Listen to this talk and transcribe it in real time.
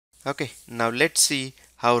Okay, now let's see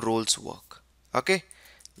how roles work. Okay,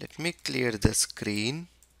 let me clear the screen.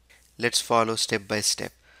 Let's follow step by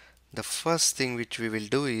step. The first thing which we will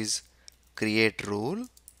do is create role,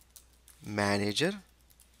 manager,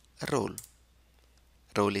 role.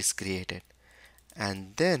 Role is created.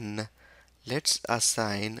 And then let's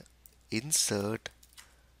assign insert,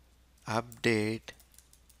 update,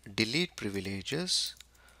 delete privileges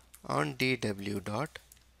on DW dot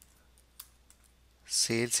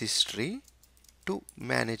sales history to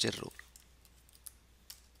manager role.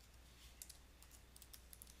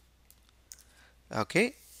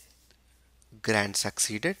 Okay, grant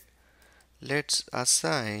succeeded. Let's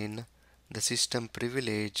assign the system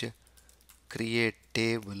privilege create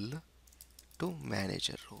table to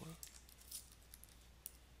manager role.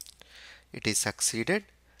 It is succeeded,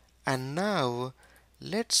 and now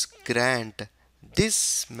let's grant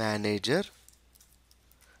this manager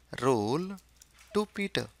role to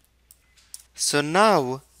Peter. So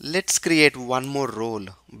now let's create one more role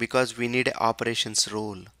because we need operations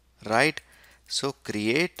role, right? So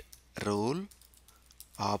create role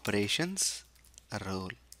operations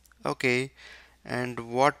role. Okay,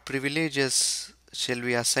 and what privileges shall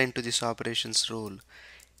we assign to this operations role?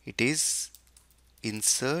 It is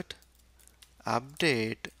insert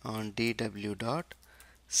update on DW dot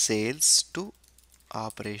sales to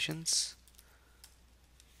operations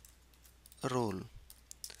role,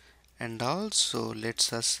 and also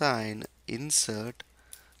let's assign insert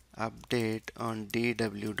update on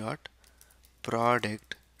DW dot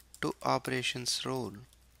product to operations role.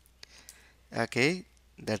 Okay,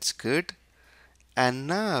 that's good. And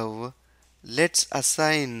now let's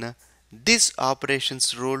assign this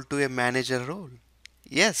operations role to a manager role.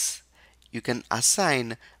 Yes, you can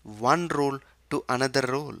assign one role to another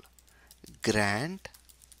role. Grant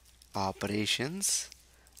operations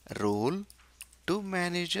role to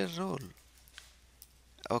manager role.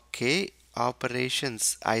 Okay,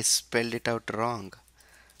 operations, I spelled it out wrong.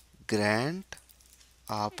 Grant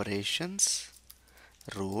operations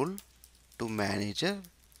role to manager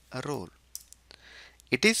role.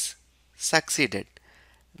 It is succeeded.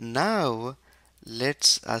 Now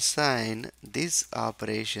let's assign this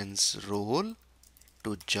operations role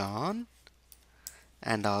to John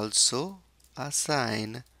and also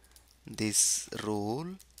assign this role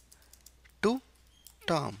to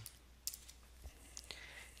Tom.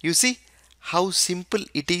 You see how simple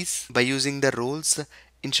it is by using the roles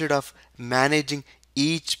instead of managing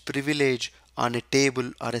each privilege on a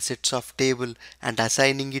table or a set of table and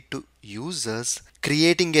assigning it to users.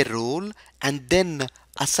 Creating a role and then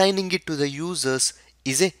assigning it to the users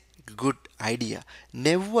is a good idea.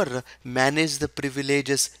 Never manage the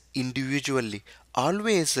privileges individually.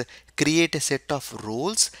 Always create a set of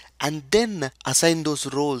roles and then assign those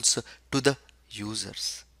roles to the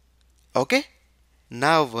users. Okay?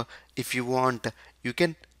 Now, if you want, you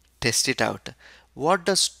can test it out. What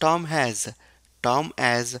does Tom has? Tom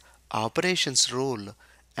has operations role,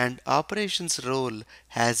 and operations role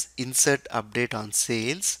has insert update on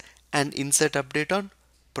sales and insert update on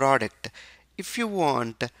product. If you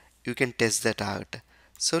want, you can test that out.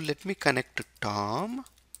 So let me connect to Tom.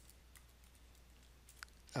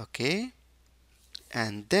 Okay,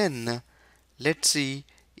 and then let's see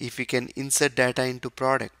if we can insert data into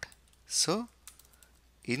product. So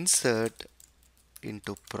insert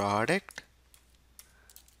into product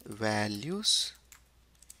values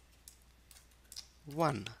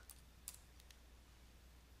 1.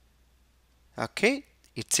 Okay,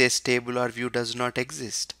 it says table or view does not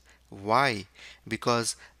exist. Why?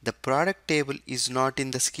 Because the product table is not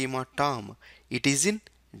in the schema Tom, it is in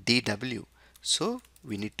DW. So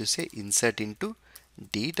we need to say insert into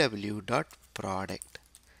DW dot product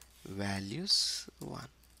values 1.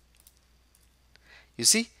 You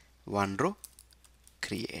see, one row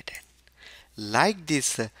created. Like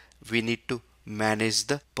this, we need to manage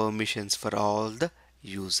the permissions for all the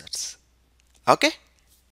users. Okay?